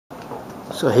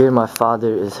So here my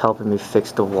father is helping me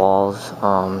fix the walls.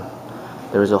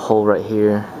 There's a hole right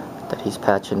here that he's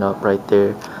patching up right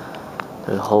there.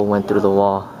 The hole went through the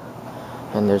wall.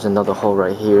 And there's another hole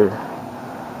right here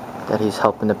that he's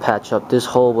helping to patch up. This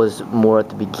hole was more at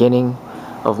the beginning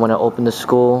of when I opened the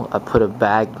school. I put a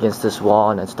bag against this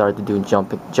wall and I started doing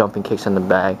jumping kicks in the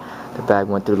bag. The bag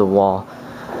went through the wall.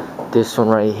 This one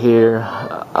right here,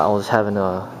 I was having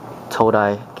a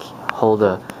Todai hold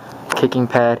a kicking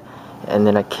pad, and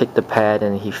then I kicked the pad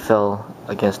and he fell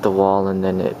against the wall and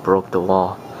then it broke the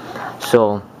wall.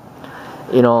 So,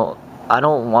 you know, I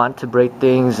don't want to break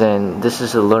things, and this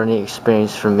is a learning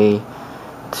experience for me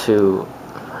to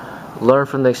learn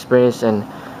from the experience and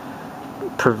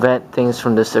prevent things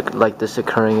from this like this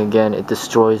occurring again. It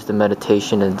destroys the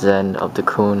meditation and zen of the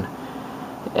kun,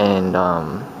 and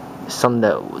something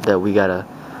that we gotta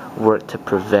work to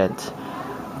prevent.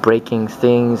 Breaking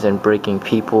things and breaking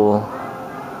people.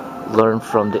 Learn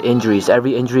from the injuries.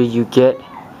 Every injury you get,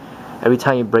 every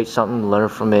time you break something, learn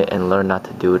from it and learn not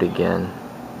to do it again.